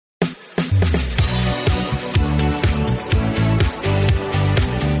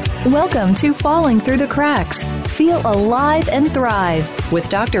Welcome to Falling Through the Cracks. Feel alive and thrive with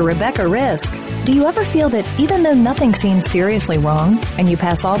Dr. Rebecca Risk. Do you ever feel that even though nothing seems seriously wrong and you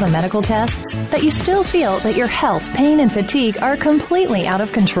pass all the medical tests, that you still feel that your health, pain, and fatigue are completely out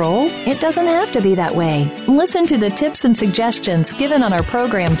of control? It doesn't have to be that way. Listen to the tips and suggestions given on our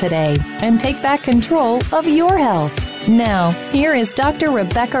program today and take back control of your health. Now, here is Dr.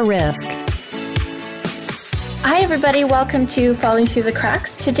 Rebecca Risk. Hi, everybody. Welcome to Falling Through the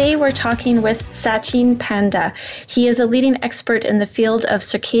Cracks. Today, we're talking with Satchin Panda. He is a leading expert in the field of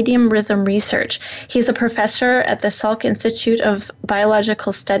circadian rhythm research. He's a professor at the Salk Institute of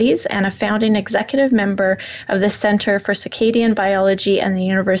Biological Studies and a founding executive member of the Center for Circadian Biology and the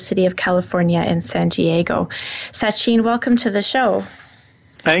University of California in San Diego. Satchin, welcome to the show.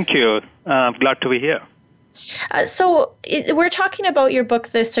 Thank you. I'm glad to be here. We're talking about your book,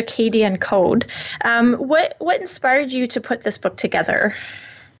 The Circadian Code. What inspired you to put this book together?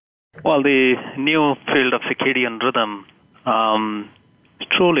 Well, the new field of circadian rhythm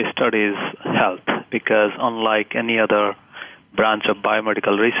truly studies health because unlike any other branch of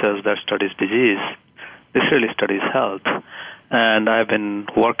biomedical research that studies disease, this really studies health. And I've been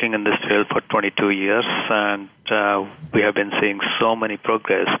working in this field for 22 years, and we have been seeing so many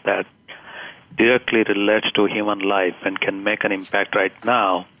progress that directly relates to human life and can make an impact right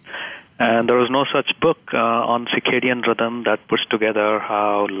now. And there was no such book on circadian rhythm that puts together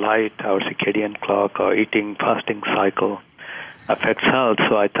how light, our circadian clock, our eating, fasting cycle affects health.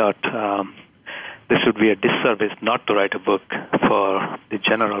 So I thought this would be a disservice not to write a book for the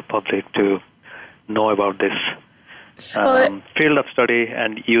general public to know about this field of study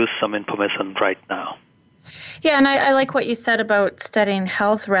and use some information right now. Yeah, and I like what you said about studying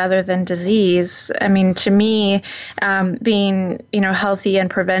health rather than disease. I mean, to me, being healthy and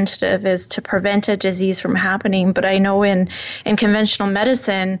preventative is to prevent a disease from happening. But I know in conventional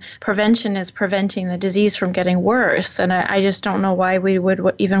medicine, prevention is preventing the disease from getting worse. And I just don't know why we would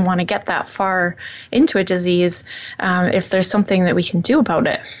even want to get that far into a disease if there's something that we can do about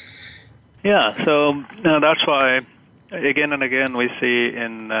it. Yeah, so that's why again and again we see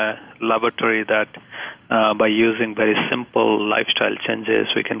in laboratory that by using very simple lifestyle changes,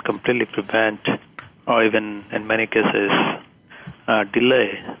 we can completely prevent or even in many cases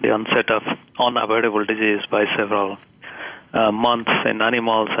delay the onset of unavoidable disease by several months in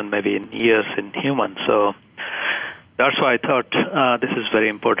animals and maybe in years in humans. So that's why I thought this is very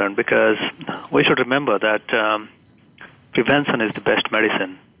important because we should remember that prevention is the best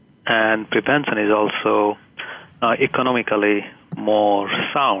medicine, and prevention is also economically more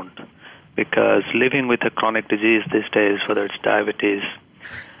sound because living with a chronic disease these days, whether it's diabetes,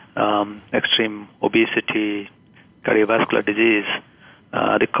 extreme obesity, cardiovascular disease,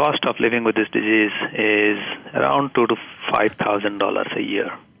 the cost of living with this disease is around $2,000 to $5,000 a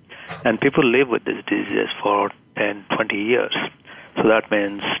year. And people live with these diseases for 10, 20 years. So that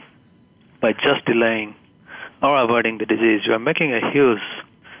means by just delaying or avoiding the disease, you are making a huge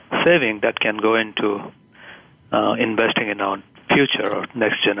saving that can go into investing in our future or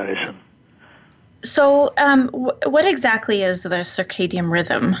next generation. So what exactly is the circadian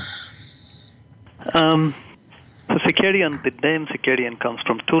rhythm? So circadian, the name circadian comes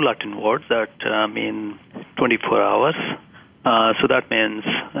from two Latin words that mean 24 hours. So that means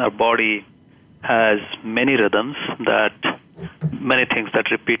our body has many rhythms many things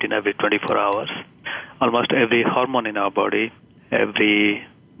that repeat in every 24 hours. Almost every hormone in our body, every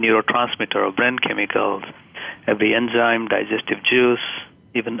neurotransmitter or brain chemicals, every enzyme, digestive juice,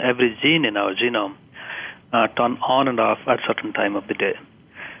 even every gene in our genome turn on and off at a certain time of the day.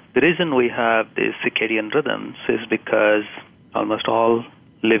 The reason we have these circadian rhythms is because almost all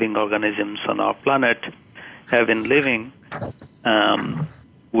living organisms on our planet have been living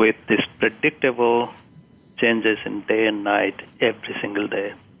with these predictable changes in day and night every single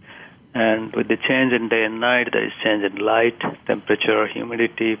day. And with the change in day and night, there is change in light, temperature,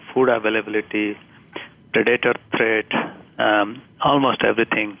 humidity, food availability, predator threat, almost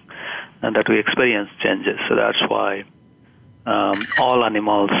everything that we experience changes. So that's why all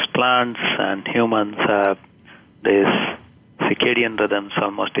animals, plants, and humans have these circadian rhythms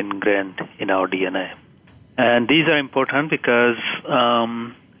almost ingrained in our DNA. And these are important because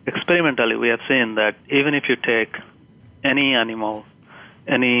experimentally we have seen that even if you take any animal,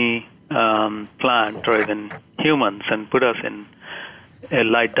 any plant, or even humans and put us in a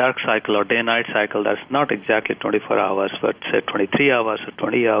light-dark cycle or day-night cycle that's not exactly 24 hours, but say 23 hours or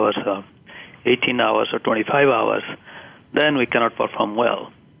 20 hours or 18 hours or 25 hours, then we cannot perform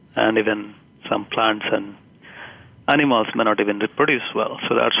well. And even some plants and animals may not even reproduce well.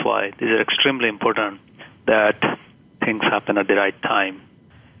 So that's why these are extremely important that things happen at the right time.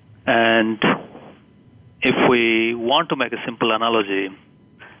 And if we want to make a simple analogy,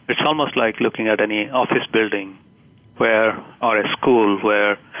 it's almost like looking at any office building or a school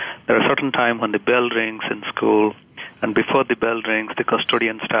where there are certain times when the bell rings in school, and before the bell rings, the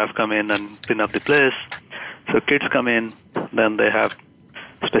custodian staff come in and clean up the place. So kids come in, then they have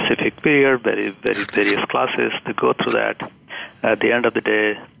specific period, various classes. They go through that. At the end of the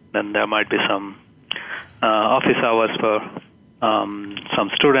day, then there might be some office hours for some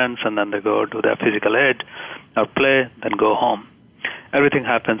students, and then they go do their physical ed or play, then go home. Everything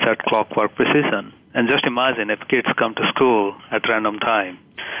happens at clockwork precision. And just imagine if kids come to school at random time,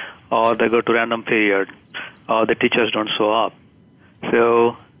 or they go to random period, or the teachers don't show up.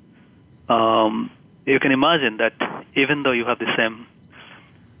 So you can imagine that even though you have the same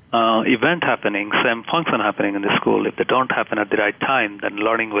event happening, same function happening in the school, if they don't happen at the right time, then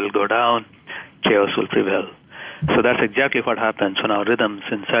learning will go down, chaos will prevail. So that's exactly what happens when our rhythms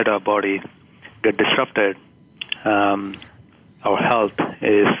inside our body get disrupted. Our health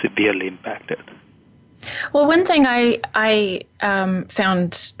is severely impacted. Well, one thing I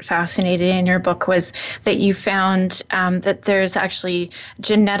found fascinating in your book was that you found that there's actually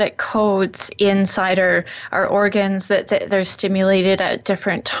genetic codes inside our organs that they're stimulated at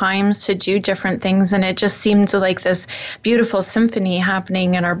different times to do different things. And it just seemed like this beautiful symphony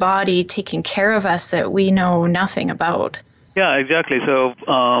happening in our body, taking care of us that we know nothing about. Yeah, exactly. So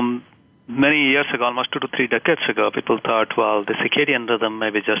many years ago, almost 2 to 3 decades ago, people thought, well, the circadian rhythm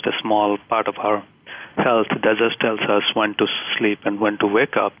may be just a small part of our health that just tells us when to sleep and when to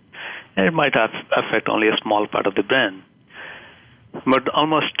wake up. And it might affect only a small part of the brain. But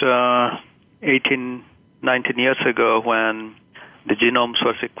almost 18, 19 years ago, when the genomes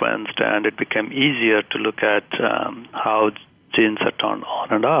were sequenced and it became easier to look at how genes are turned on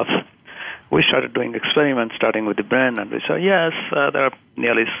and off, we started doing experiments starting with the brain, and we saw, yes, there are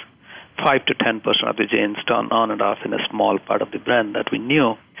nearly 5 to 10% of the genes turned on and off in a small part of the brain that we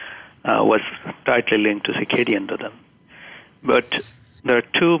knew was tightly linked to circadian rhythm. But there are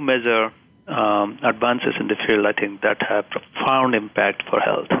 2 major advances in the field, I think, that have profound impact for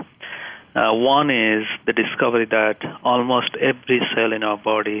health. One is the discovery that almost every cell in our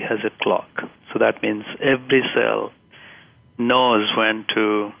body has a clock. So that means every cell knows when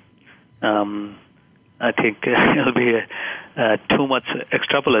to, I think it'll be too much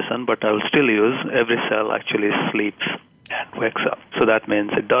extrapolation, but I will still use every cell actually sleeps and wakes up. So that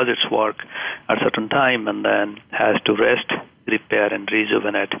means it does its work at a certain time and then has to rest, repair, and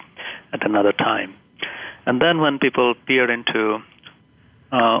rejuvenate at another time. And then when people peered into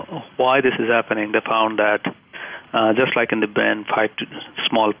why this is happening, they found that just like in the brain,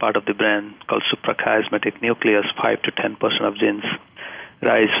 small part of the brain called suprachiasmatic nucleus, 5 to 10% of genes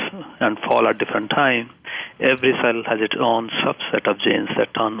rise and fall at different times. Every cell has its own subset of genes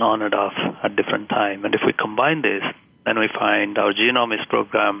that turn on and off at different times. And if we combine this, then we find our genome is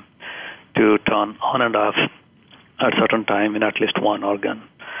programmed to turn on and off at a certain time in at least one organ.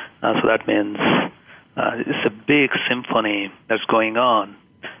 So that means it's a big symphony that's going on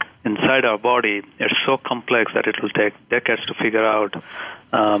inside our body. It's so complex that it will take decades to figure out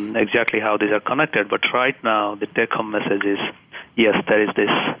exactly how these are connected. But right now, the take-home message is, yes, there is this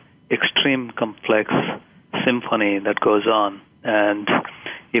extreme complex symphony that goes on. And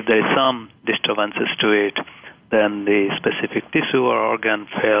if there is some disturbances to it, then the specific tissue or organ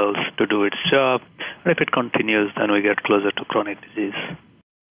fails to do its job. And if it continues, then we get closer to chronic disease.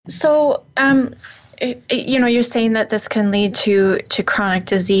 So, you're saying that this can lead to chronic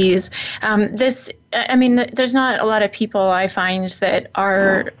disease. There's not a lot of people I find that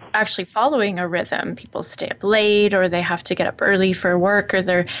are actually following a rhythm. People stay up late, or they have to get up early for work, or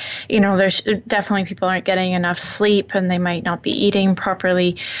there's definitely people aren't getting enough sleep, and they might not be eating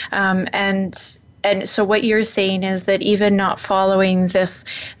properly. And so what you're saying is that even not following this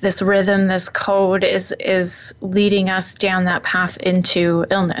rhythm, this code is leading us down that path into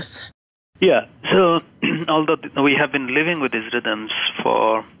illness. Yeah. So although we have been living with these rhythms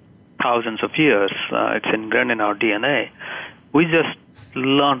for thousands of years, it's ingrained in our DNA, we just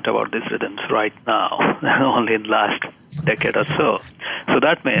learned about these rhythms right now, only in the last decade or so. So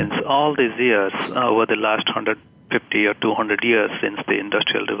that means all these years, over the last 150 or 200 years since the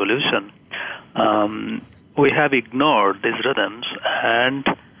Industrial Revolution, we have ignored these rhythms and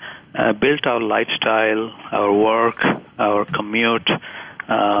built our lifestyle, our work, our commute,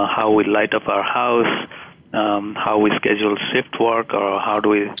 how we light up our house, how we schedule shift work, or how do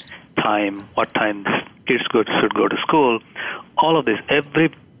we what time kids should go to school. All of this,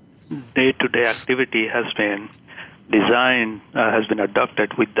 every day-to-day activity has been designed, has been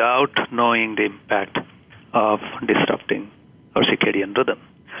adopted without knowing the impact of disrupting our circadian rhythm.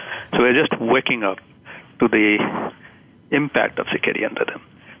 So we're just waking up to the impact of circadian rhythm.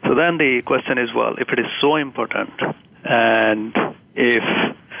 So then the question is, well, if it is so important, and if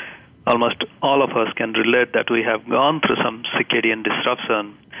almost all of us can relate that we have gone through some circadian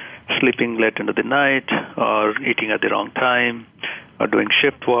disruption, sleeping late into the night, or eating at the wrong time, or doing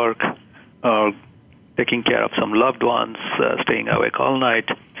shift work, or taking care of some loved ones, staying awake all night,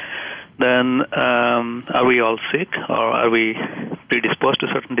 then are we all sick, or are we predisposed to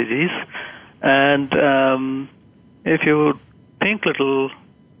certain disease? And if you think a little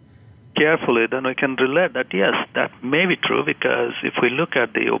carefully, then we can relate that, yes, that may be true, because if we look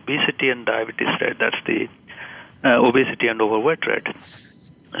at the obesity and diabetes rate, that's the obesity and overweight rate,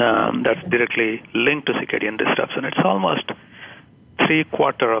 that's directly linked to circadian disruption. It's almost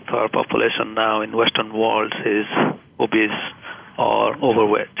 3/4 of our population now in Western world is obese or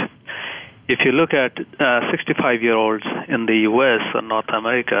overweight. If you look at 65-year-olds in the U.S. or North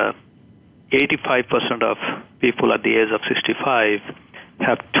America, 85% of people at the age of 65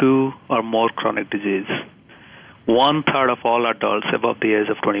 have 2 or more chronic disease. 1/3 of all adults above the age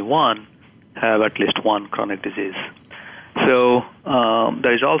of 21 have at least one chronic disease. So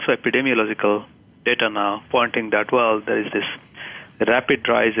there is also epidemiological data now pointing that, well, there is this rapid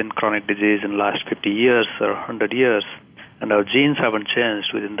rise in chronic disease in the last 50 years or 100 years, and our genes haven't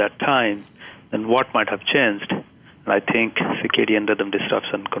changed within that time, then what might have changed? And I think circadian rhythm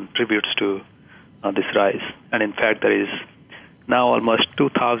disruption contributes to this rise. And in fact, there is now almost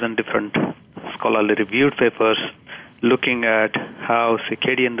 2,000 different scholarly reviewed papers looking at how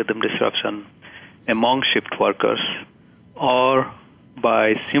circadian rhythm disruption among shift workers, or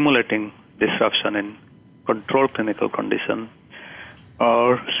by simulating disruption in controlled clinical condition,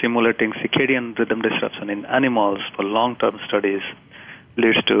 or simulating circadian rhythm disruption in animals for long-term studies,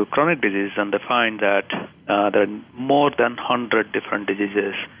 leads to chronic disease. And they find that there are more than 100 different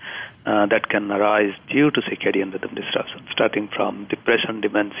diseases that can arise due to circadian rhythm disruption, starting from depression to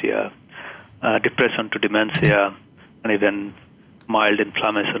dementia, and even mild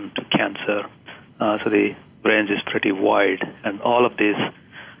inflammation to cancer. So the range is pretty wide, and all of these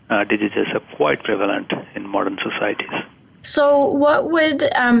diseases are quite prevalent in modern societies. So what would,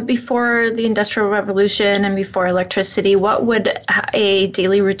 before the Industrial Revolution and before electricity, what would a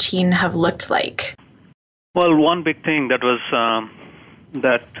daily routine have looked like? Well, one big thing that was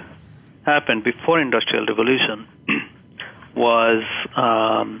that happened before Industrial Revolution was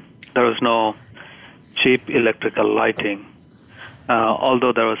there was no cheap electrical lighting.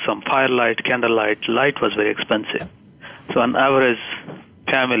 Although there was some firelight, candlelight, light was very expensive. So an average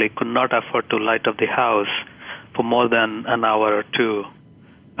family could not afford to light up the house for more than an hour or two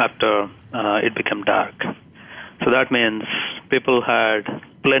after it became dark. So that means people had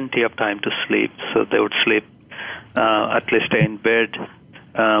plenty of time to sleep, so they would sleep, at least stay in bed,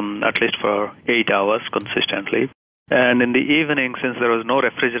 at least for 8 hours consistently. And in the evening, since there was no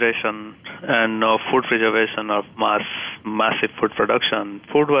refrigeration and no food preservation or massive food production,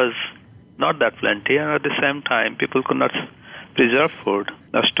 food was not that plenty, and at the same time, people could not preserve food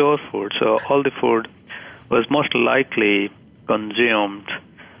or store food. So all the food was most likely consumed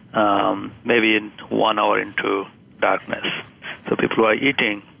maybe in 1 hour into darkness. So people were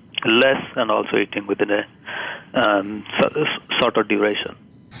eating less and also eating within a shorter duration.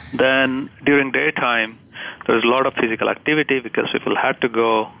 Then during daytime, there was a lot of physical activity because people had to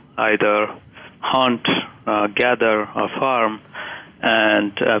go either hunt, gather, or farm,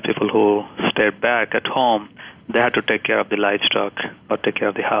 and people who stayed back at home, they had to take care of the livestock or take care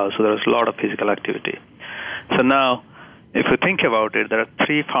of the house. So there was a lot of physical activity. So now, if you think about it, there are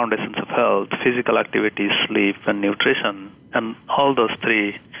 3 foundations of health: physical activity, sleep, and nutrition. And all those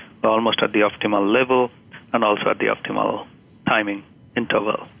 3 were almost at the optimal level and also at the optimal timing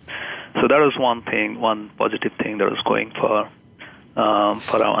interval. So that was one thing, one positive thing that was going for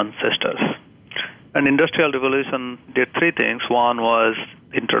our ancestors. And Industrial Revolution did 3 things. One was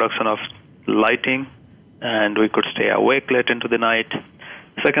introduction of lighting, and we could stay awake late into the night.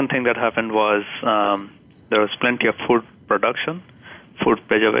 Second thing that happened was there was plenty of food production, food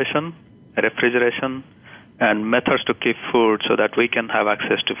preservation, refrigeration, and methods to keep food so that we can have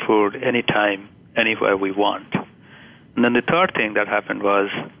access to food anytime, anywhere we want. And then the third thing that happened was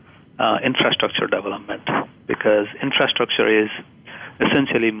infrastructure development, because infrastructure is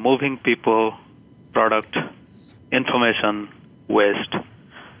essentially moving people, product, information, waste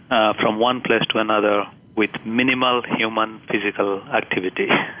from one place to another with minimal human physical activity.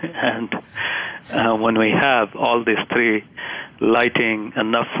 And when we have all these 3, lighting,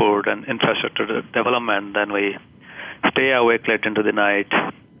 enough food, and infrastructure development, then we stay awake late into the night.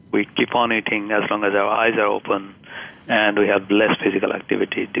 We keep on eating as long as our eyes are open, and we have less physical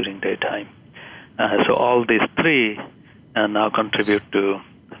activity during daytime. So all these three now contribute to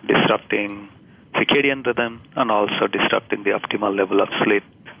disrupting circadian rhythm and also disrupting the optimal level of sleep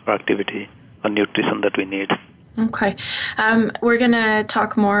or activity or nutrition that we need. Okay. We're going to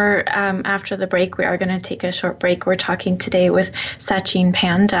talk more after the break. We are going to take a short break. We're talking today with Satchin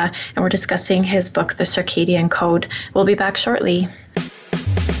Panda, and we're discussing his book, The Circadian Code. We'll be back shortly.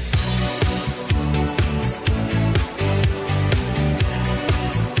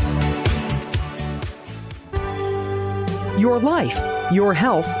 Your life, your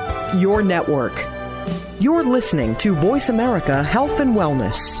health, your network. You're listening to Voice America Health and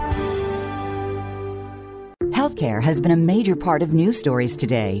Wellness. Healthcare has been a major part of news stories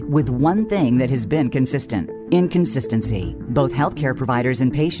today, with one thing that has been consistent: inconsistency. Both healthcare providers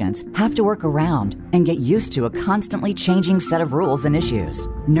and patients have to work around and get used to a constantly changing set of rules and issues.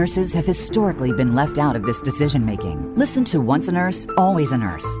 Nurses have historically been left out of this decision-making. Listen to Once a Nurse, Always a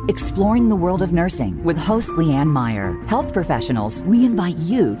Nurse, Exploring the World of Nursing with host Leanne Meyer. Health professionals, we invite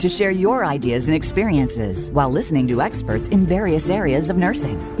you to share your ideas and experiences while listening to experts in various areas of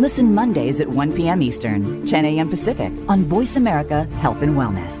nursing. Listen Mondays at 1 p.m. Eastern, 10 a.m. Pacific on Voice America Health and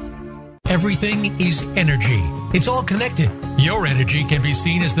Wellness. Everything is energy. It's all connected. Your energy can be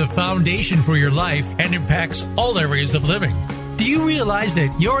seen as the foundation for your life and impacts all areas of living. Do you realize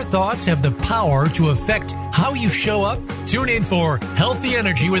that your thoughts have the power to affect how you show up? Tune in for Healthy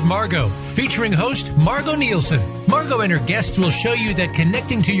Energy with Margot, featuring host Margot Nielsen. Margot and her guests will show you that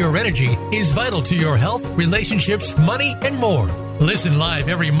connecting to your energy is vital to your health, relationships, money, and more. Listen live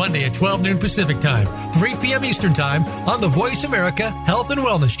every Monday at 12 noon Pacific Time, 3 p.m. Eastern Time on the Voice America Health and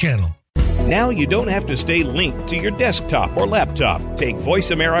Wellness Channel. Now you don't have to stay linked to your desktop or laptop. Take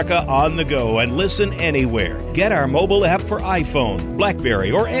Voice America on the go and listen anywhere. Get our mobile app for iPhone, BlackBerry,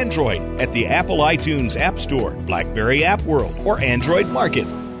 or Android at the Apple iTunes App Store, BlackBerry App World, or Android Market.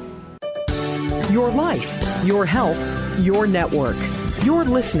 Your life, your health, your network. You're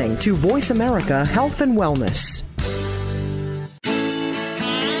listening to Voice America Health and Wellness.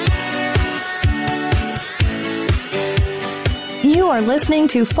 You are listening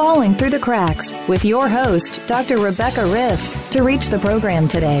to Falling Through the Cracks with your host, Dr. Rebecca Risk. To reach the program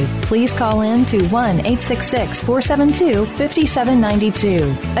today, please call in to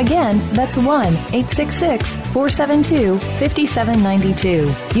 1-866-472-5792. Again, that's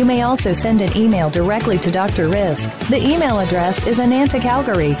 1-866-472-5792. You may also send an email directly to Dr. Risk. The email address is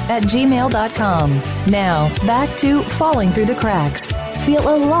anantacalgary@gmail.com. Now, back to Falling Through the Cracks. Feel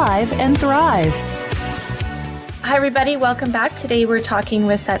alive and thrive. Hi, everybody. Welcome back. Today we're talking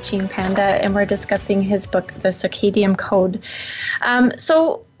with Satchin Panda, and we're discussing his book, The Circadian Code.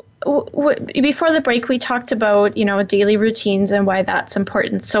 Before the break, we talked about, daily routines and why that's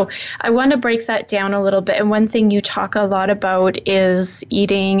important. So I want to break that down a little bit. And one thing you talk a lot about is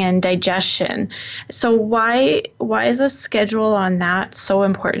eating and digestion. So why is a schedule on that so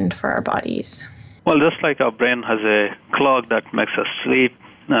important for our bodies? Well, just like our brain has a clock that makes us sleep,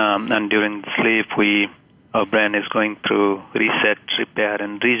 and during sleep our brain is going through reset, repair,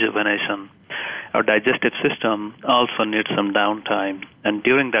 and rejuvenation. Our digestive system also needs some downtime. And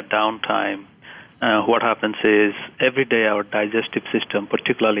during that downtime, what happens is every day our digestive system,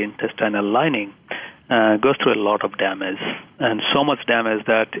 particularly intestinal lining, goes through a lot of damage. And so much damage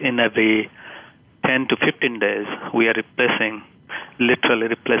that in every 10 to 15 days, we are literally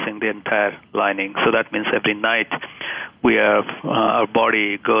replacing the entire lining. So that means every night our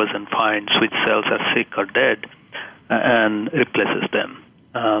body goes and finds which cells are sick or dead and replaces them.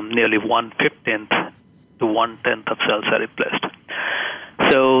 Nearly 1/15 to 1/10 of cells are replaced.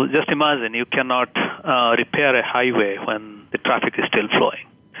 So just imagine you cannot repair a highway when the traffic is still flowing.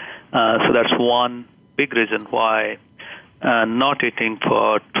 So that's one big reason why not eating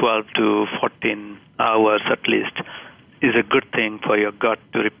for 12 to 14 hours at least is a good thing for your gut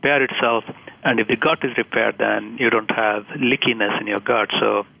to repair itself. And if the gut is repaired, then you don't have leakiness in your gut.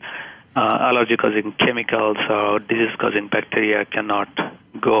 So allergy-causing chemicals or disease-causing bacteria cannot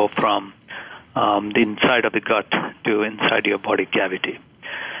go from the inside of the gut to inside your body cavity.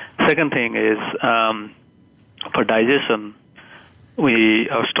 Second thing is for digestion,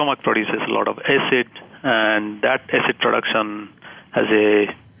 our stomach produces a lot of acid, and that acid production has a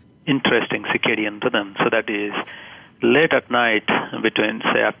interesting circadian rhythm. So that is late at night, between,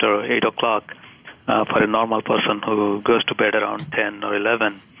 say, after 8 o'clock, for a normal person who goes to bed around 10 or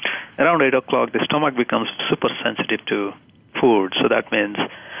 11, around 8 o'clock, the stomach becomes super sensitive to food. So that means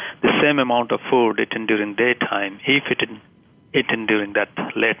the same amount of food eaten during daytime, if eaten during that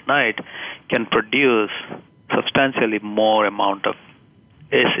late night, can produce substantially more amount of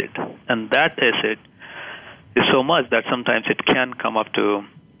acid. And that acid is so much that sometimes it can come up to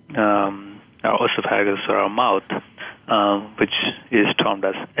our esophagus or our mouth, which is termed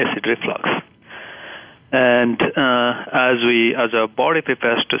as acid reflux. And as our body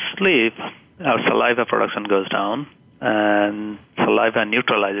prepares to sleep, our saliva production goes down, and saliva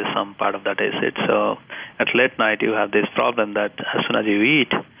neutralizes some part of that acid. So at late night, you have this problem that as soon as you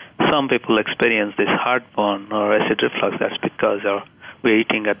eat, some people experience this heartburn or acid reflux. That's because we're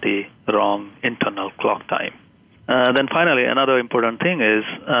eating at the wrong internal clock time. Then finally, another important thing is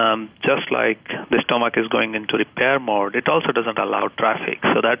just like the stomach is going into repair mode, it also doesn't allow traffic.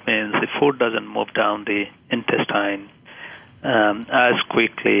 So that means the food doesn't move down the intestine as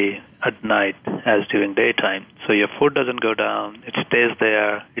quickly at night as during daytime. So your food doesn't go down, it stays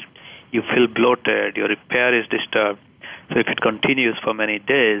there, you feel bloated, your repair is disturbed. So if it continues for many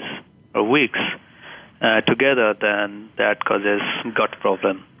days or weeks together, then that causes gut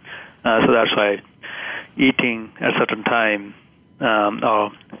problem. So that's why eating at a certain time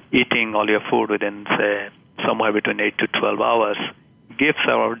or eating all your food within, say, somewhere between 8 to 12 hours gives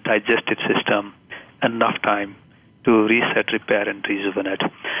our digestive system enough time to reset, repair, and rejuvenate.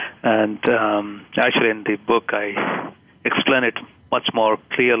 And actually in the book, I explain it much more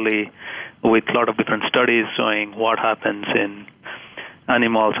clearly with a lot of different studies showing what happens in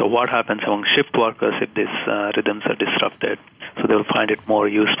animals or what happens among shift workers if these rhythms are disrupted. So they'll find it more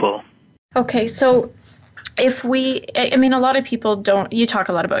useful. Okay, so if a lot of people don't, you talk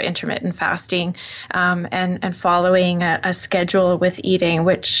a lot about intermittent fasting and following a schedule with eating,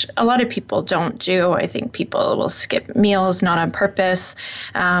 which a lot of people don't do. I think people will skip meals, not on purpose,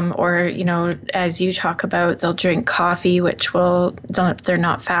 or, as you talk about, they'll drink coffee, they're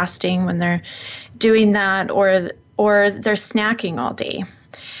not fasting when they're doing that, or they're snacking all day.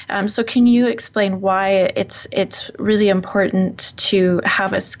 So can you explain why it's really important to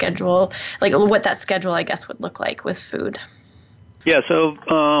have a schedule, like what that schedule, I guess, would look like with food? Yeah, so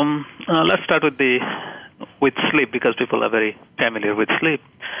let's start with sleep, because people are very familiar with sleep.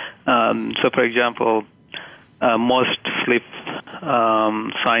 So, for example, most sleep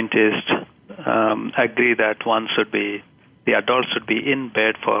scientists agree that the adult should be in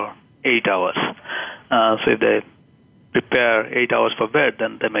bed for 8 hours. So if they prepare 8 hours for bed,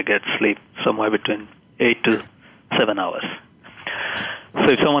 then they may get sleep somewhere between 8 to 7 hours. So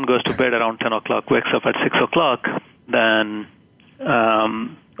if someone goes to bed around 10 o'clock, wakes up at 6 o'clock, then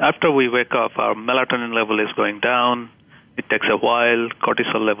after we wake up, our melatonin level is going down. It takes a while.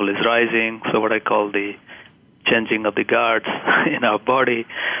 Cortisol level is rising. So what I call the changing of the guards in our body.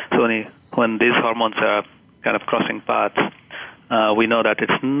 So when these hormones are kind of crossing paths, we know that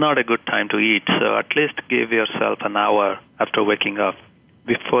it's not a good time to eat. So at least give yourself an hour after waking up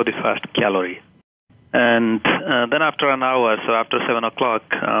before the first calorie. And then after an hour, so after 7 o'clock,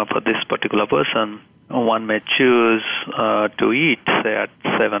 for this particular person, one may choose to eat, say at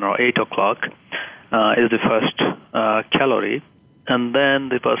 7 or 8 o'clock, is the first calorie. And then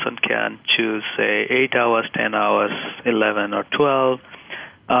the person can choose, say, 8 hours, 10 hours, 11 or 12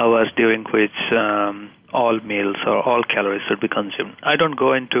 hours during which all meals or all calories should be consumed. I don't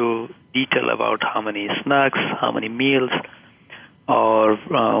go into detail about how many snacks, how many meals, or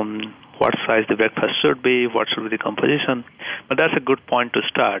what size the breakfast should be, what should be the composition. But that's a good point to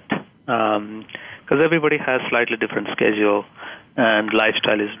start, because everybody has slightly different schedule and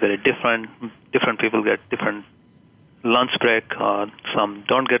lifestyle is very different. Different people get different lunch break, or some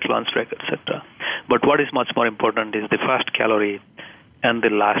don't get lunch break, etc. But what is much more important is the first calorie and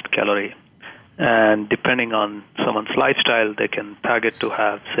the last calorie. And depending on someone's lifestyle, they can target to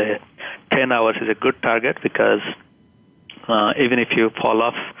have, say, 10 hours is a good target, because even if you fall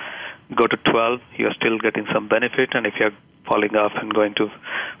off, go to 12, you're still getting some benefit. And if you're falling off and going to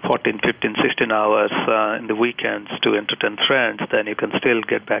 14, 15, 16 hours in the weekends to entertain friends, then you can still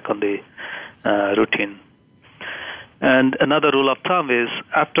get back on the routine. And another rule of thumb is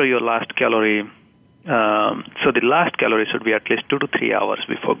after your last calorie, so the last calorie should be at least 2 to 3 hours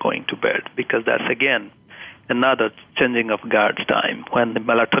before going to bed, because that's, again, another changing of guards time. When the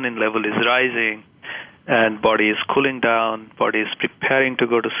melatonin level is rising and body is cooling down, body is preparing to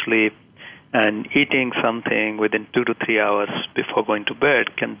go to sleep, and eating something within 2 to 3 hours before going to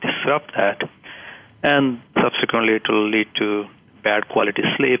bed can disrupt that. And subsequently, it will lead to bad quality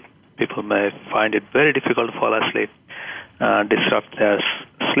sleep. People may find it very difficult to fall asleep, disrupt their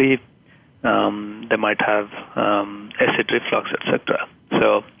sleep. They might have acid reflux, etc.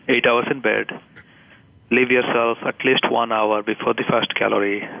 So 8 hours in bed. Leave yourself at least 1 hour before the first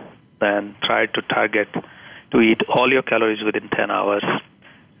calorie. Then try to target to eat all your calories within 10 hours.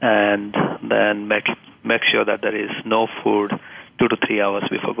 And then make sure that there is no food 2 to 3 hours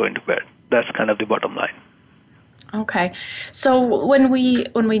before going to bed. That's kind of the bottom line. Okay. So when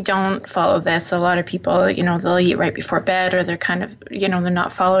we don't follow this, a lot of people, they'll eat right before bed, or they're kind of, they're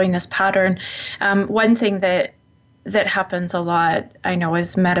not following this pattern. One thing that happens a lot, I know,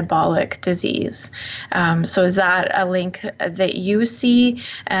 is metabolic disease. So is that a link that you see,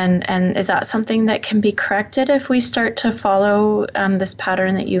 and is that something that can be corrected if we start to follow this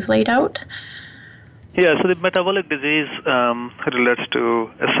pattern that you've laid out? Yeah, so the metabolic disease relates to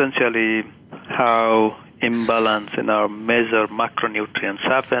essentially how imbalance in our major macronutrients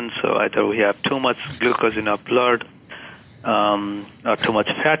happens. So either we have too much glucose in our blood, or too much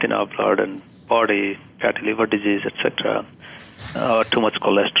fat in our blood and body, fatty liver disease, etc., or too much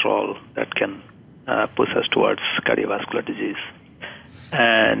cholesterol that can push us towards cardiovascular disease.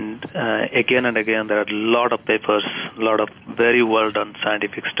 And again and again, there are a lot of papers, a lot of very well-done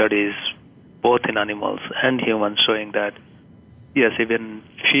scientific studies, both in animals and humans, showing that, yes, even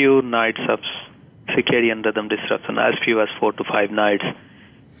few nights of circadian rhythm disruption, as few as 4 to 5 nights,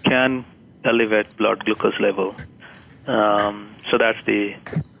 can elevate blood glucose level. So that's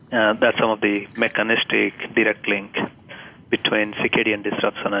some of the mechanistic direct link between circadian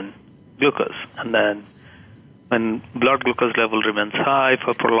disruption and glucose. And then when blood glucose level remains high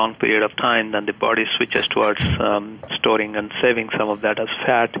for a prolonged period of time, then the body switches towards storing and saving some of that as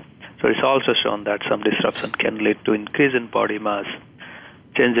fat. So it's also shown that some disruption can lead to increase in body mass,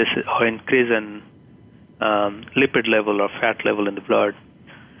 changes or increase in lipid level or fat level in the blood.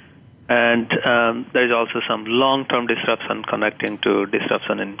 And there is also some long-term disruption connecting to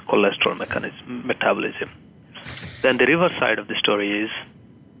disruption in cholesterol metabolism. Then the reverse side of the story is,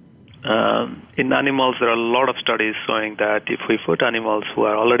 in animals, there are a lot of studies showing that if we put animals who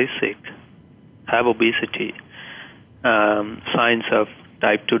are already sick, have obesity, signs of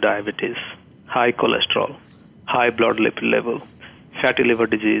type 2 diabetes, high cholesterol, high blood lipid level, fatty liver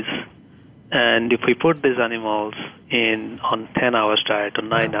disease, and if we put these animals on 10 hours diet or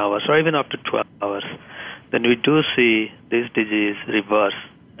 9 hours or even up to 12 hours, then we do see this disease reverse,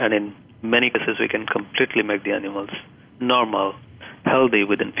 and in many cases we can completely make the animals normal, healthy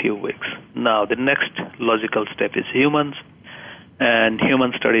within few weeks. Now the next logical step is humans, and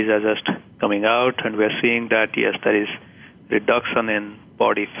human studies are just coming out, and we're seeing that yes, there is reduction in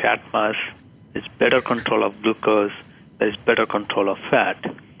body fat mass, there's better control of glucose, there is better control of fat.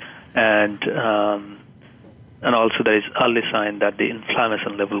 And also there is early sign that the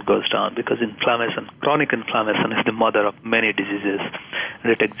inflammation level goes down, because chronic inflammation is the mother of many diseases,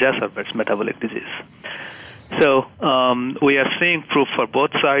 and it exacerbates metabolic disease. So we are seeing proof for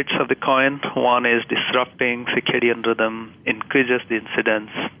both sides of the coin. One is disrupting circadian rhythm increases the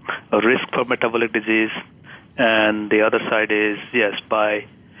incidence or risk for metabolic disease, and the other side is, yes, by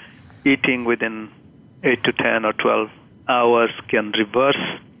eating within 8 to 10 or 12 hours can reverse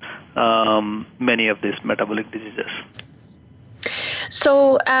many of these metabolic diseases.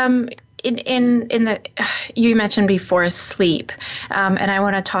 So, you mentioned before sleep, and I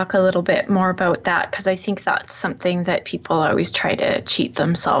want to talk a little bit more about that, because I think that's something that people always try to cheat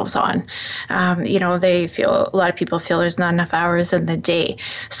themselves on. A lot of people feel there's not enough hours in the day.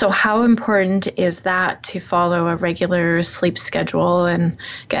 So how important is that to follow a regular sleep schedule and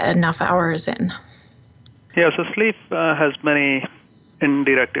get enough hours in? Yeah, so sleep has many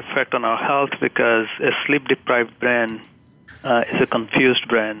indirect effect on our health, because a sleep-deprived brain is a confused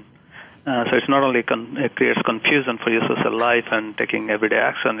brain. So it's not only it creates confusion for your social life and taking everyday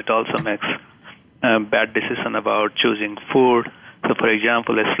action, it also makes bad decision about choosing food. So for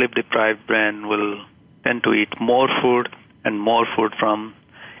example, a sleep-deprived brain will tend to eat more food from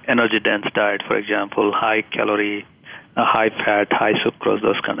energy-dense diet, for example, high calorie, high fat, high sucrose,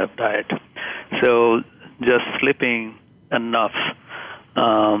 those kind of diet. So just sleeping enough,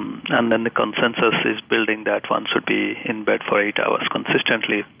 and then the consensus is building that one should be in bed for 8 hours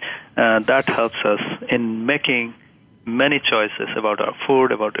consistently. That helps us in making many choices about our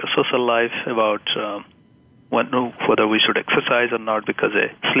food, about our social life, about whether we should exercise or not, because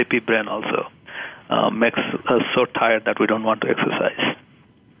a sleepy brain also makes us so tired that we don't want to exercise.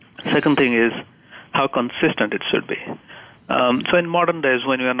 Second thing is how consistent it should be. So in modern days,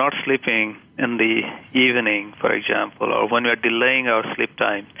 when we are not sleeping in the evening, for example, or when we are delaying our sleep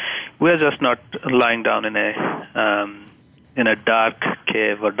time, we are just not lying down in a dark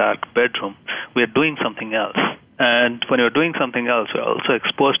cave or dark bedroom. We are doing something else. And when you're doing something else, we're also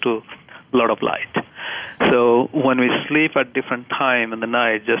exposed to a lot of light. So when we sleep at different time in the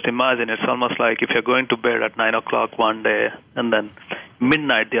night, just imagine it's almost like if you're going to bed at 9 o'clock one day and then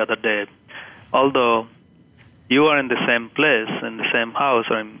midnight the other day, although you are in the same place, in the same house,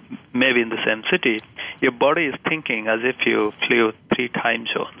 or maybe in the same city, your body is thinking as if you flew 3 time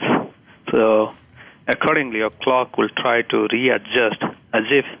zones. So accordingly your clock will try to readjust as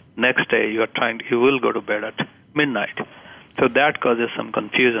if next day you will go to bed at midnight. So that causes some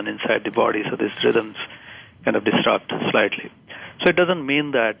confusion inside the body, so these rhythms kind of disrupt slightly. So it doesn't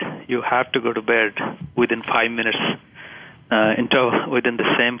mean that you have to go to bed within 5 minutes, within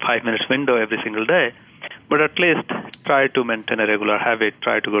the same 5 minutes window every single day, but at least try to maintain a regular habit,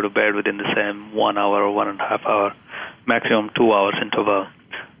 try to go to bed within the same 1 hour or 1.5 hour, maximum 2 hours interval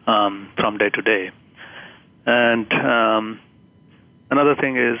from day to day. And another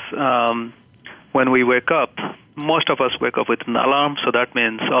thing is when we wake up, most of us wake up with an alarm, so that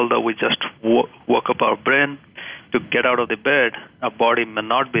means although we just woke up our brain to get out of the bed, our body may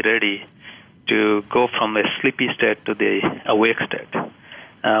not be ready to go from a sleepy state to the awake state.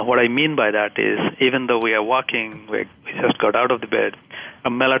 What I mean by that is even though we are walking, we just got out of the bed,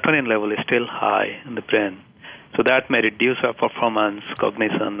 our melatonin level is still high in the brain. So that may reduce our performance,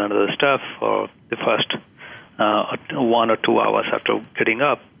 cognition, and other stuff for the first 1 or 2 hours after getting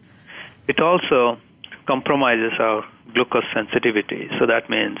up. It also compromises our glucose sensitivity. So that's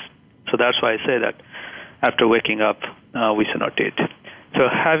why I say that after waking up, we should not eat. So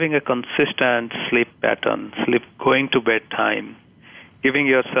having a consistent sleep pattern, going to bed time, giving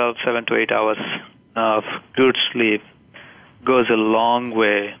yourself 7 to 8 hours of good sleep goes a long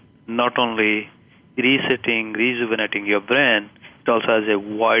way, not only resetting, rejuvenating your brain, it also has a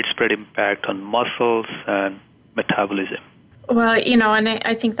widespread impact on muscles and metabolism. Well, and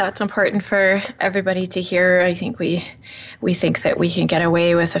I think that's important for everybody to hear. I think we think that we can get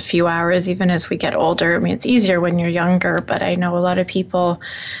away with a few hours even as we get older. I mean, it's easier when you're younger, but I know a lot of people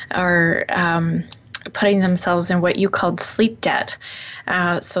are putting themselves in what you called sleep debt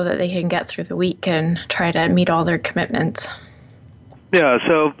so that they can get through the week and try to meet all their commitments. Yeah,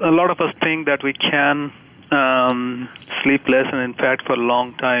 so a lot of us think that we can sleep less, and in fact, for a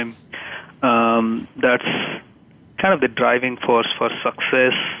long time, that's kind of the driving force for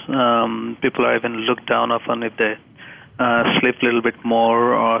success. People are even looked down upon if they sleep a little bit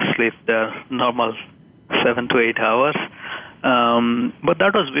more or sleep their normal 7 to 8 hours. But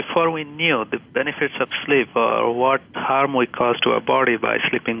that was before we knew the benefits of sleep or what harm we cause to our body by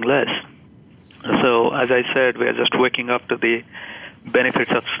sleeping less. So as I said, we are just waking up to the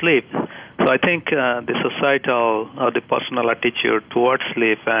benefits of sleep. So I think the societal or the personal attitude towards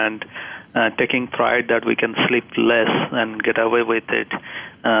sleep and taking pride that we can sleep less and get away with it,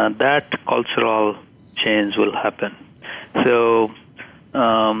 that cultural change will happen. So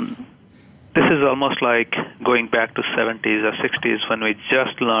this is almost like going back to 70s or 60s when we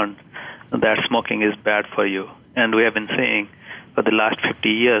just learned that smoking is bad for you. And we have been saying for the last 50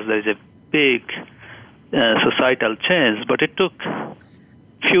 years there is a big societal change, but it took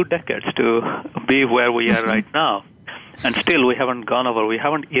few decades to be where we are right now. And still we haven't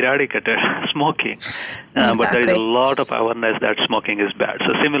eradicated smoking. Exactly. But there is a lot of awareness that smoking is bad.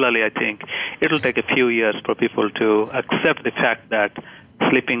 So similarly, I think it will take a few years for people to accept the fact that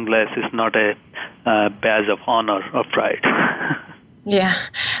sleeping less is not a badge of honor or pride. Yeah,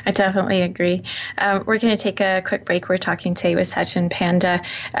 I definitely agree. We're going to take a quick break. We're talking today with Satchin Panda.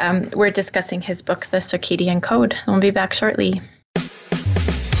 We're discussing his book, The Circadian Code. We'll be back shortly.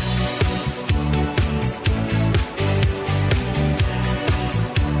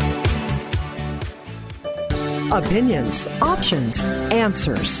 Opinions, options,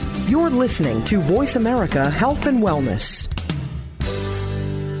 answers. You're listening to Voice America Health and Wellness.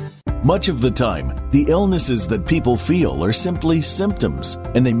 Much of the time, the illnesses that people feel are simply symptoms,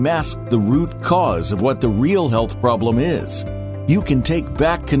 and they mask the root cause of what the real health problem is. You can take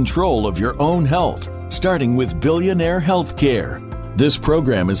back control of your own health, starting with Billionaire Healthcare. This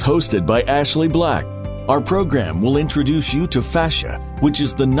program is hosted by Ashley Black. Our program will introduce you to fascia, which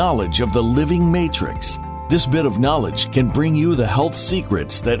is the knowledge of the living matrix. This bit of knowledge can bring you the health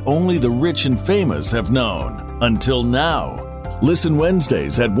secrets that only the rich and famous have known. Until now. Listen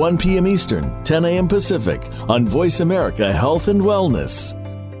Wednesdays at 1 p.m. Eastern, 10 a.m. Pacific on Voice America Health and Wellness.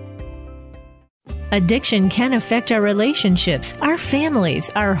 Addiction can affect our relationships, our families,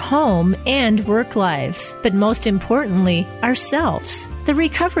 our home, and work lives, but most importantly, ourselves. The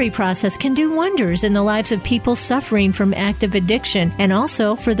recovery process can do wonders in the lives of people suffering from active addiction and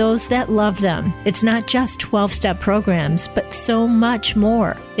also for those that love them. It's not just 12-step programs, but so much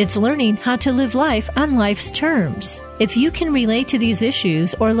more. It's learning how to live life on life's terms. If you can relate to these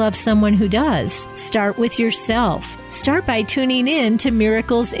issues or love someone who does, start with yourself. Start by tuning in to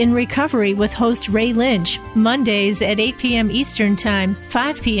Miracles in Recovery with host Ray Lynch, Mondays at 8 p.m. Eastern Time,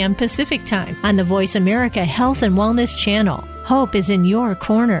 5 p.m. Pacific Time on the Voice America Health and Wellness channel. Hope is in your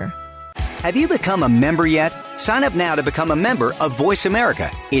corner. Have you become a member yet? Sign up now to become a member of Voice America.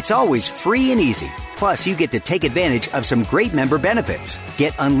 It's always free and easy. Plus, you get to take advantage of some great member benefits.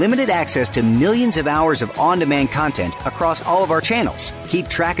 Get unlimited access to millions of hours of on-demand content across all of our channels. Keep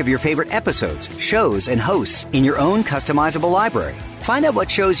track of your favorite episodes, shows, and hosts in your own customizable library. Find out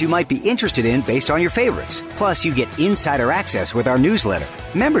what shows you might be interested in based on your favorites. Plus, you get insider access with our newsletter.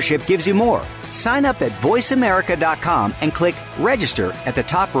 Membership gives you more. Sign up at voiceamerica.com and click register at the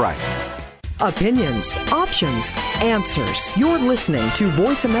top right. Opinions, options, answers. You're listening to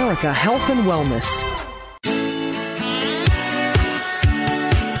Voice America Health and Wellness.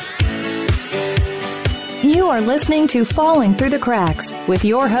 You are listening to Falling Through the Cracks with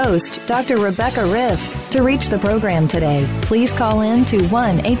your host, Dr. Rebecca Risk. To reach the program today, please call in to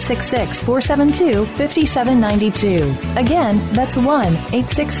 1-866-472-5792. Again, that's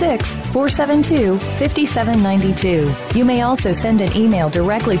 1-866-472-5792. You may also send an email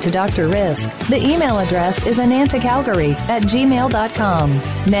directly to Dr. Risk. The email address is anantacalgary@gmail.com.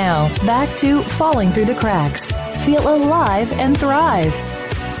 Now, back to Falling Through the Cracks. Feel alive and thrive.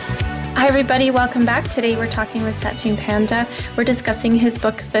 Hi, everybody. Welcome back. Today we're talking with Satchin Panda. We're discussing his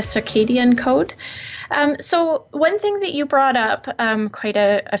book, The Circadian Code. So one thing that you brought up quite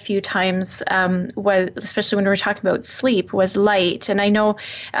a few times was, especially when we were talking about sleep, was light. And I know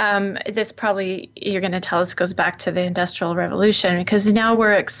this probably, you're going to tell us, goes back to the Industrial Revolution, because now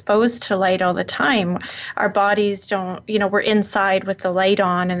we're exposed to light all the time. Our bodies don't, we're inside with the light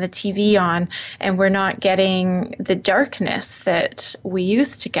on and the TV on, and we're not getting the darkness that we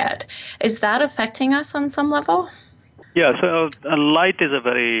used to get. Is that affecting us on some level? Yeah, so light is a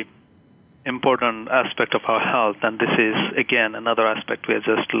very important aspect of our health, and this is, again, another aspect we are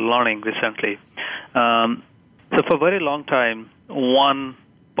just learning recently. So for a very long time, one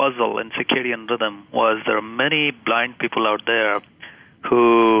puzzle in circadian rhythm was there are many blind people out there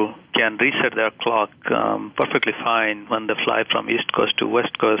who can reset their clock perfectly fine when they fly from East Coast to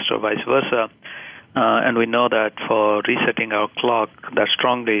West Coast or vice versa. And we know that for resetting our clock, that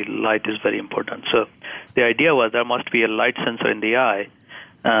strongly light is very important. So the idea was there must be a light sensor in the eye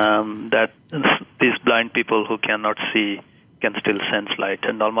that these blind people who cannot see can still sense light.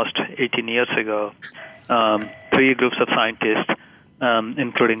 And almost 18 years ago, 3 groups of scientists,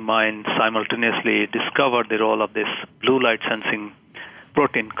 including mine, simultaneously discovered the role of this blue light sensing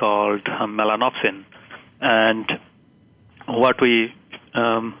protein called melanopsin. And what we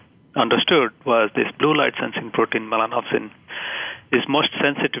understood was this blue light sensing protein melanopsin is most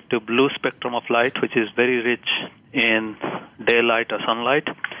sensitive to blue spectrum of light, which is very rich in daylight or sunlight.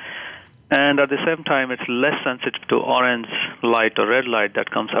 And at the same time, it's less sensitive to orange light or red light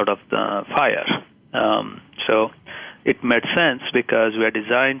that comes out of the fire. So it made sense because we are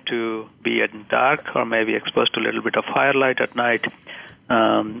designed to be in dark or maybe exposed to a little bit of firelight at night,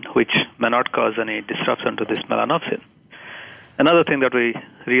 which may not cause any disruption to this melanopsin. Another thing that we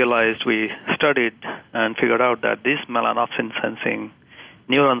realized, we studied and figured out that these melanopsin sensing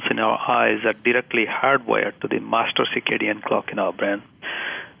neurons in our eyes are directly hardwired to the master circadian clock in our brain.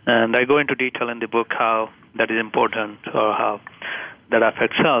 And I go into detail in the book how that is important or how that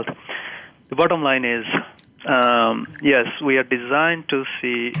affects health. The bottom line is, yes, we are designed to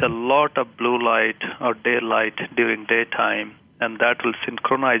see a lot of blue light or daylight during daytime, and that will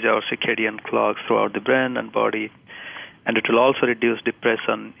synchronize our circadian clocks throughout the brain and body. And it will also reduce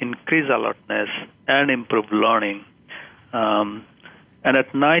depression, increase alertness, and improve learning. And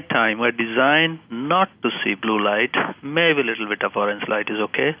at nighttime, we're designed not to see blue light. Maybe a little bit of orange light is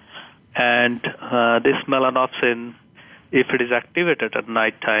okay. And this melanopsin, if it is activated at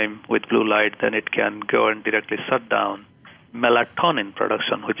nighttime with blue light, then it can go and directly shut down melatonin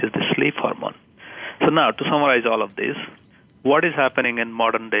production, which is the sleep hormone. So now, to summarize all of this, what is happening in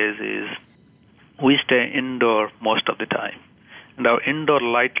modern days is we stay indoor most of the time. And our indoor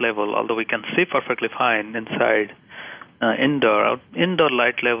light level, although we can see perfectly fine inside indoor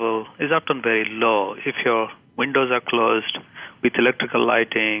light level is often very low. If your windows are closed with electrical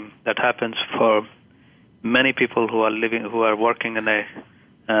lighting, that happens for many people who are working in a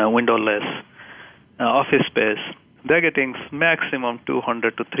windowless office space. They're getting maximum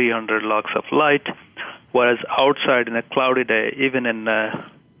 200 to 300 lux of light, whereas outside in a cloudy day, even in a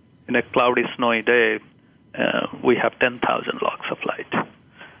cloudy, snowy day, we have 10,000 lux of light.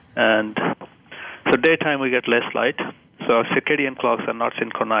 And so daytime we get less light. So our circadian clocks are not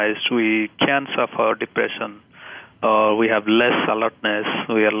synchronized. We can suffer depression, or we have less alertness.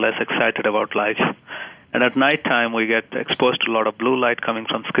 We are less excited about life. And at nighttime, we get exposed to a lot of blue light coming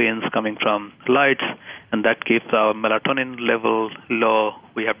from screens, coming from lights, and that keeps our melatonin level low.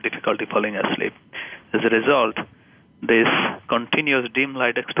 We have difficulty falling asleep. As a result, this continuous dim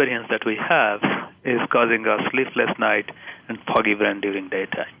light experience that we have is causing a sleepless night and foggy brain during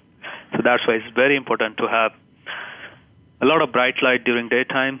daytime. So that's why it's very important to have a lot of bright light during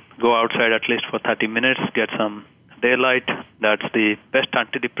daytime. Go outside at least for 30 minutes, get some daylight. That's the best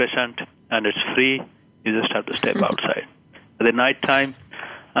antidepressant, and it's free. You just have to step outside. At the nighttime,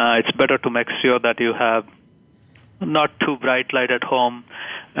 it's better to make sure that you have not too bright light at home,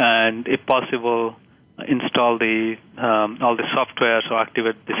 and if possible, install the all the softwares or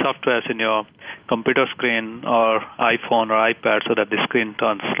activate the softwares in your computer screen or iPhone or iPad so that the screen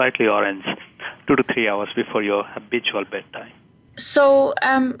turns slightly orange 2 to 3 hours before your habitual bedtime. So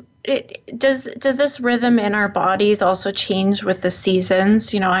does this rhythm in our bodies also change with the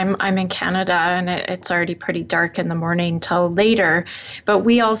seasons? I'm in Canada, and it's already pretty dark in the morning till later, but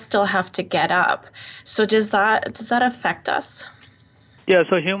we all still have to get up. So does that affect us? Yeah,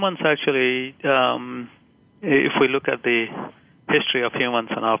 so humans actually, if we look at the history of humans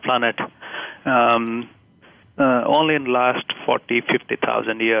on our planet, only in the last 40,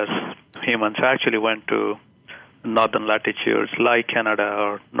 50,000 years, humans actually went to northern latitudes like Canada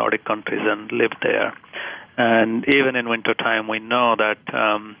or Nordic countries and lived there. And even in wintertime, we know that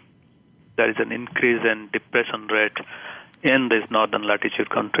there is an increase in depression rate in these northern latitude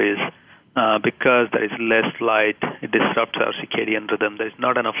countries because there is less light. It disrupts our circadian rhythm. There is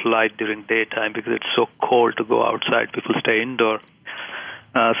not enough light during daytime because it's so cold to go outside. People stay indoor.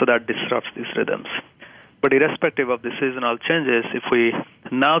 So that disrupts these rhythms. But irrespective of the seasonal changes,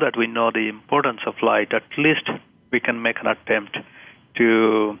 now that we know the importance of light, at least we can make an attempt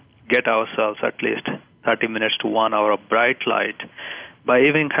to get ourselves at least 30 minutes to 1 hour of bright light by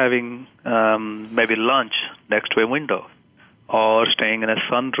even having maybe lunch next to a window or staying in a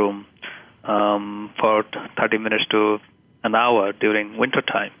sunroom for 30 minutes to an hour during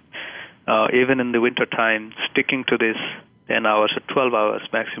wintertime. Even in the wintertime, sticking to this 10 hours or 12 hours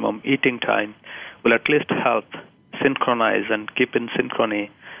maximum eating time will at least help synchronize and keep in synchrony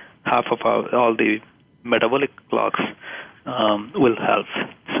half of all the metabolic clocks will help.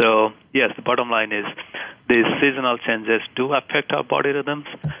 So, yes, the bottom line is these seasonal changes do affect our body rhythms,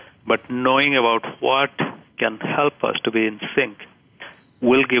 but knowing about what can help us to be in sync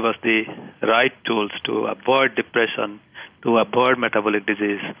will give us the right tools to avoid depression, to avoid metabolic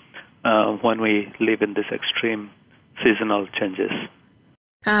disease when we live in these extreme seasonal changes.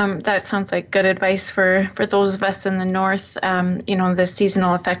 That sounds like good advice for those of us in the north. The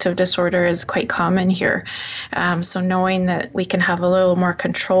seasonal affective disorder is quite common here. So knowing that we can have a little more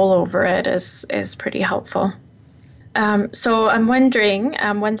control over it is pretty helpful. So I'm wondering,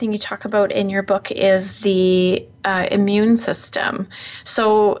 one thing you talk about in your book is the immune system.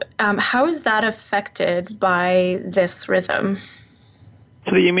 So how is that affected by this rhythm?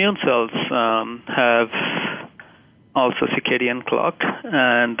 So the immune cells have also circadian clock,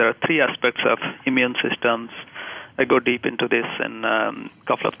 and there are 3 aspects of immune systems. I go deep into this in a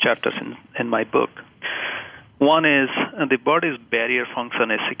couple of chapters in my book. One is the body's barrier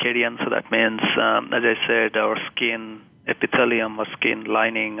function is circadian, so that means, as I said, our skin epithelium or skin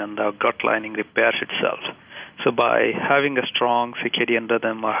lining and our gut lining repairs itself. So by having a strong circadian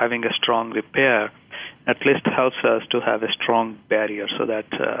rhythm or having a strong repair, at least helps us to have a strong barrier so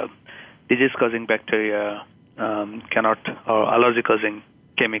that disease-causing bacteria cannot, or allergy-causing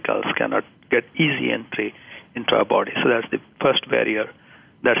chemicals cannot get easy entry into our body. So that's the first barrier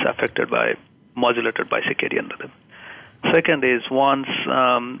that's modulated by circadian rhythm. Second is once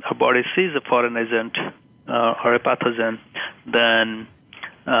our body sees a foreign agent or a pathogen, then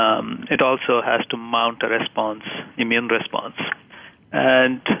it also has to mount a response, immune response.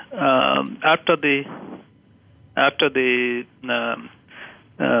 And after the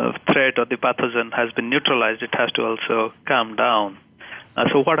threat or the pathogen has been neutralized, it has to also calm down.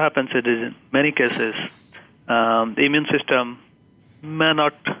 So what happens is in many cases, the immune system may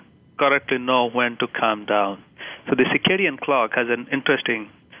not correctly know when to calm down. So the circadian clock has an interesting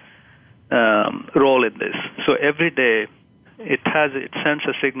role in this. So every day it sends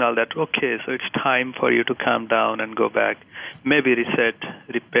a signal that, okay, so it's time for you to calm down and go back, maybe reset,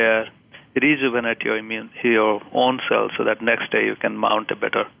 repair, rejuvenate your own cells so that next day you can mount a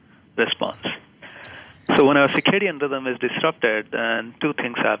better response. So when our circadian rhythm is disrupted, then 2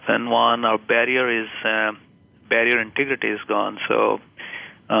 things happen. One, our barrier integrity is gone. So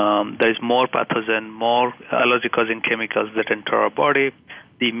there is more pathogen, more allergy-causing chemicals that enter our body.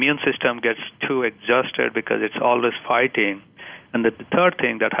 The immune system gets too exhausted because it's always fighting. And the third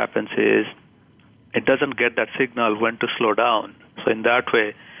thing that happens is it doesn't get that signal when to slow down. So in that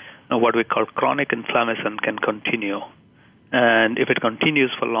way, what we call chronic inflammation can continue. And if it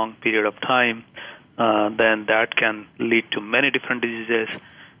continues for a long period of time, then that can lead to many different diseases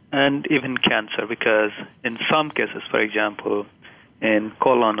and even cancer, because in some cases, for example, in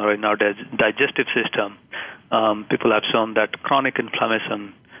colon or in our digestive system, people have shown that chronic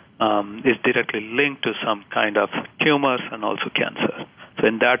inflammation is directly linked to some kind of tumors and also cancer. So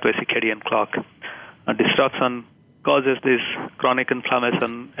in that way, circadian clock disruption causes this chronic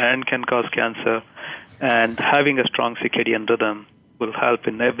inflammation and can cause cancer. And having a strong circadian rhythm will help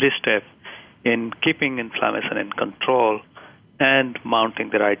in every step in keeping inflammation in control and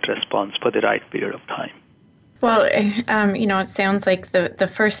mounting the right response for the right period of time. Well, it sounds like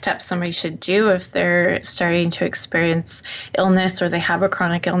the first step somebody should do if they're starting to experience illness or they have a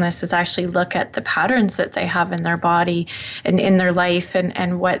chronic illness is actually look at the patterns that they have in their body and in their life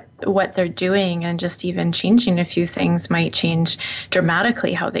and what they're doing, and just even changing a few things might change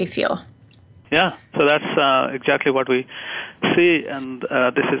dramatically how they feel. Yeah, so that's exactly what we see, and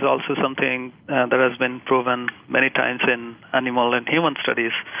this is also something that has been proven many times in animal and human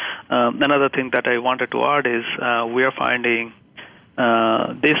studies. Another thing that I wanted to add is we are finding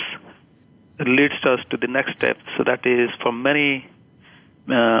this leads us to the next step, so that is for many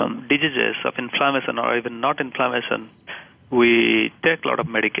diseases of inflammation or even not inflammation, we take a lot of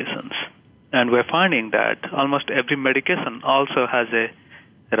medications, and we're finding that almost every medication also has a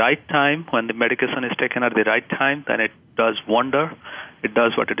right time. When the medication is taken at the right time, then it does wonder. It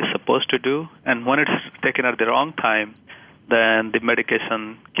does what it is supposed to do. And when it's taken at the wrong time, then the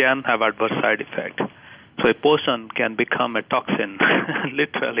medication can have adverse side effect. So a potion can become a toxin,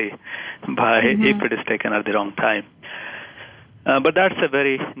 literally, if it is taken at the wrong time. But that's a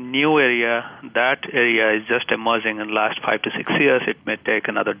very new area. That area is just emerging in the last 5 to 6 years. It may take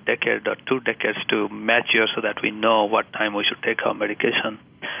another decade or 2 decades to mature so that we know what time we should take our medication.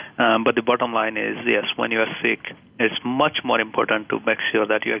 But the bottom line is, yes, when you are sick, it's much more important to make sure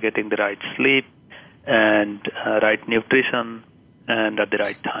that you are getting the right sleep and right nutrition and at the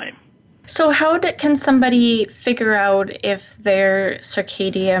right time. So how can somebody figure out if their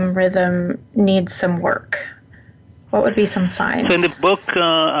circadian rhythm needs some work? What would be some signs? So in the book,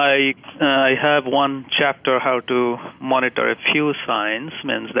 I have one chapter how to monitor a few signs.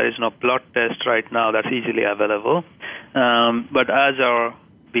 Means there is no blood test right now that's easily available. But as our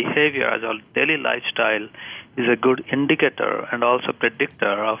behavior, as our daily lifestyle is a good indicator and also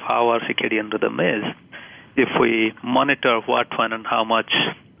predictor of how our circadian rhythm is. If we monitor what, when, and how much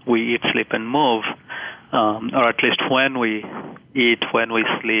we eat, sleep, and move, or at least when we eat, when we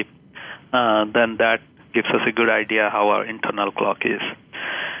sleep, then that gives us a good idea how our internal clock is.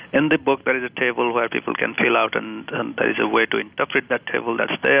 In the book, there is a table where people can fill out, and there is a way to interpret that table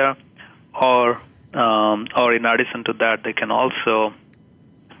that's there. Or in addition to that, they can also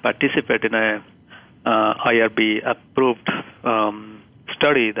participate in a IRB-approved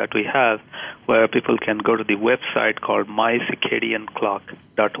study that we have, where people can go to the website called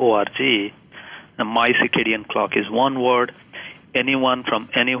mycircadianclock.org. And My Circadian Clock is one word. Anyone from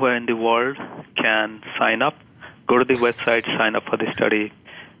anywhere in the world can sign up, go to the website, sign up for the study,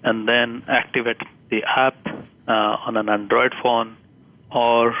 and then activate the app on an Android phone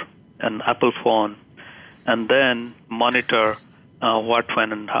or an Apple phone, and then monitor what,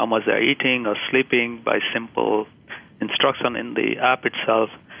 when, and how much they're eating or sleeping by simple instruction in the app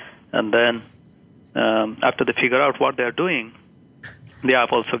itself. And then after they figure out what they're doing, the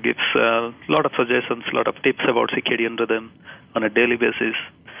app also gives a lot of suggestions, a lot of tips about circadian rhythm on a daily basis.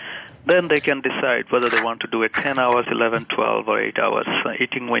 Then they can decide whether they want to do a 10 hours, 11, 12, or 8 hours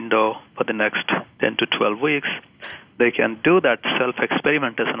eating window for the next 10 to 12 weeks. They can do that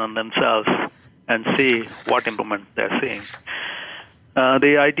self-experimentation on themselves and see what improvement they're seeing.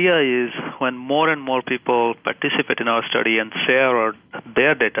 The idea is when more and more people participate in our study and share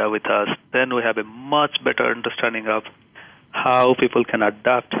their data with us, then we have a much better understanding of how people can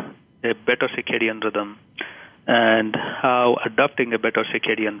adapt a better circadian rhythm and how adopting a better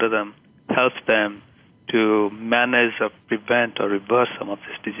circadian rhythm helps them to manage or prevent or reverse some of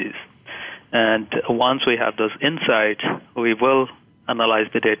this disease. And once we have those insights, we will analyze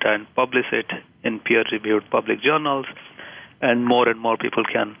the data and publish it in peer-reviewed public journals, and more people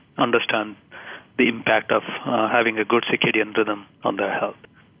can understand the impact of having a good circadian rhythm on their health.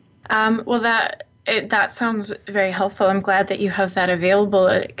 That sounds very helpful. I'm glad that you have that available,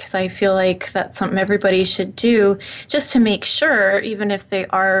 because I feel like that's something everybody should do just to make sure, even if they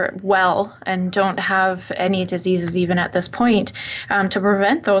are well and don't have any diseases even at this point, to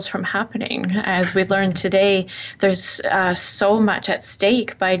prevent those from happening. As we learned today, there's so much at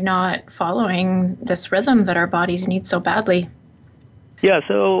stake by not following this rhythm that our bodies need so badly. Yeah,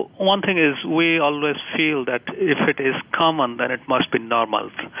 so one thing is we always feel that if it is common, then it must be normal.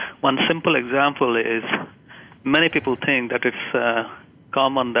 One simple example is many people think that it's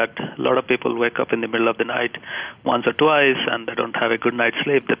common that a lot of people wake up in the middle of the night once or twice and they don't have a good night's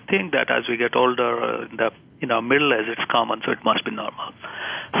sleep. They think that as we get older, in the middle age, it's common, so it must be normal.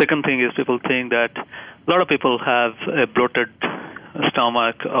 Second thing is people think that a lot of people have a bloated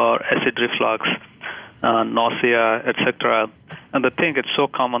stomach or acid reflux, nausea, etc., and they think it's so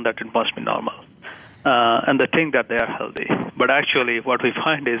common that it must be normal. And they think that they are healthy. But actually what we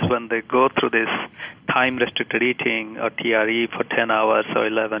find is when they go through this time-restricted eating or TRE for 10 hours or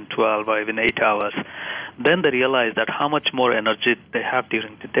 11, 12, or even 8 hours, then they realize that how much more energy they have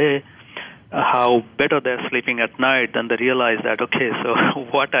during the day, how better they're sleeping at night, then they realize that, okay, so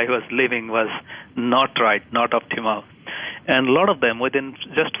what I was living was not right, not optimal. And a lot of them, within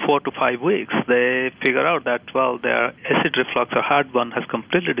just 4 to 5 weeks, they figure out that, well, their acid reflux or heartburn has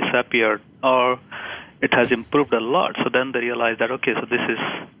completely disappeared or it has improved a lot. So then they realize that, okay, so this is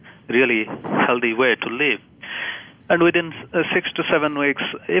really healthy way to live. And within 6 to 7 weeks,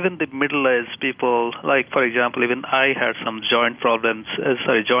 even the middle-aged people, like, for example, even I had some joint problems,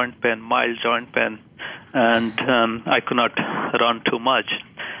 joint pain, mild joint pain, and I could not run too much.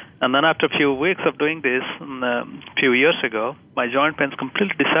 And then after a few weeks of doing this, a few years ago, my joint pains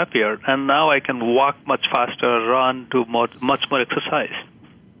completely disappeared, and now I can walk much faster, run, do much more exercise.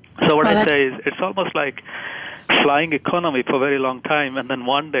 So what I say is, it's almost like flying economy for a very long time, and then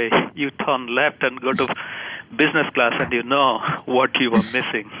one day you turn left and go to business class, and you know what you were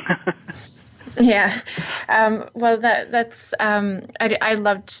missing. Yeah. Well, that's I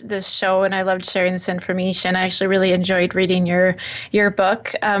loved this show and I loved sharing this information. I actually really enjoyed reading your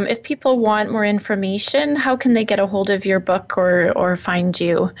book. If people want more information, how can they get a hold of your book or find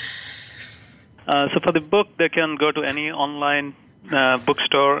you? So for the book, they can go to any online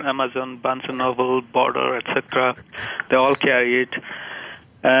bookstore, Amazon, Barnes & Noble, Border, etc. They all carry it.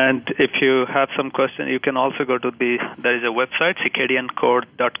 And if you have some question, you can also go to there is a website,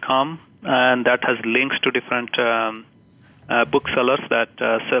 cicadiancode.com, and that has links to different booksellers that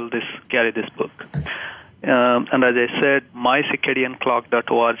carry this book. And as I said,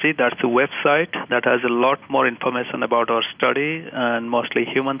 mycircadianclock.org, that's the website that has a lot more information about our study and mostly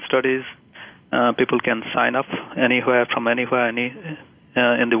human studies. People can sign up from anywhere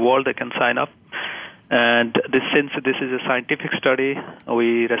in the world, they can sign up. And since this is a scientific study,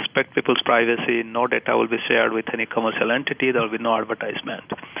 we respect people's privacy. No data will be shared with any commercial entity. There will be no advertisement.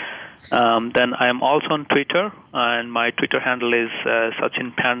 Then I am also on Twitter, and my Twitter handle is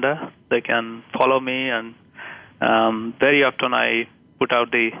Satchin Panda. They can follow me, and very often I put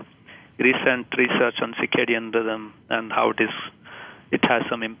out the recent research on circadian rhythm and how it has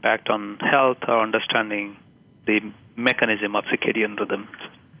some impact on health or understanding the mechanism of circadian rhythm.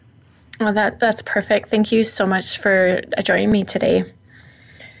 Well, that's perfect. Thank you so much for joining me today.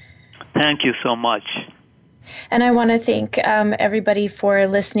 Thank you so much. And I want to thank everybody for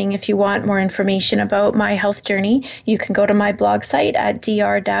listening. If you want more information about my health journey, you can go to my blog site at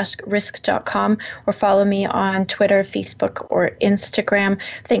dr-risk.com or follow me on Twitter, Facebook, or Instagram.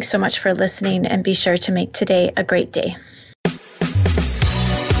 Thanks so much for listening, and be sure to make today a great day.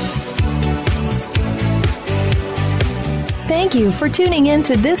 Thank you for tuning in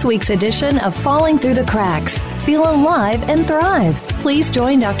to this week's edition of Falling Through the Cracks. Feel alive and thrive. Please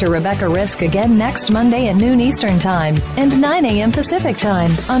join Dr. Rebecca Risk again next Monday at noon Eastern Time and 9 a.m. Pacific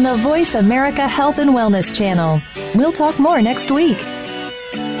Time on the Voice America Health and Wellness Channel. We'll talk more next week.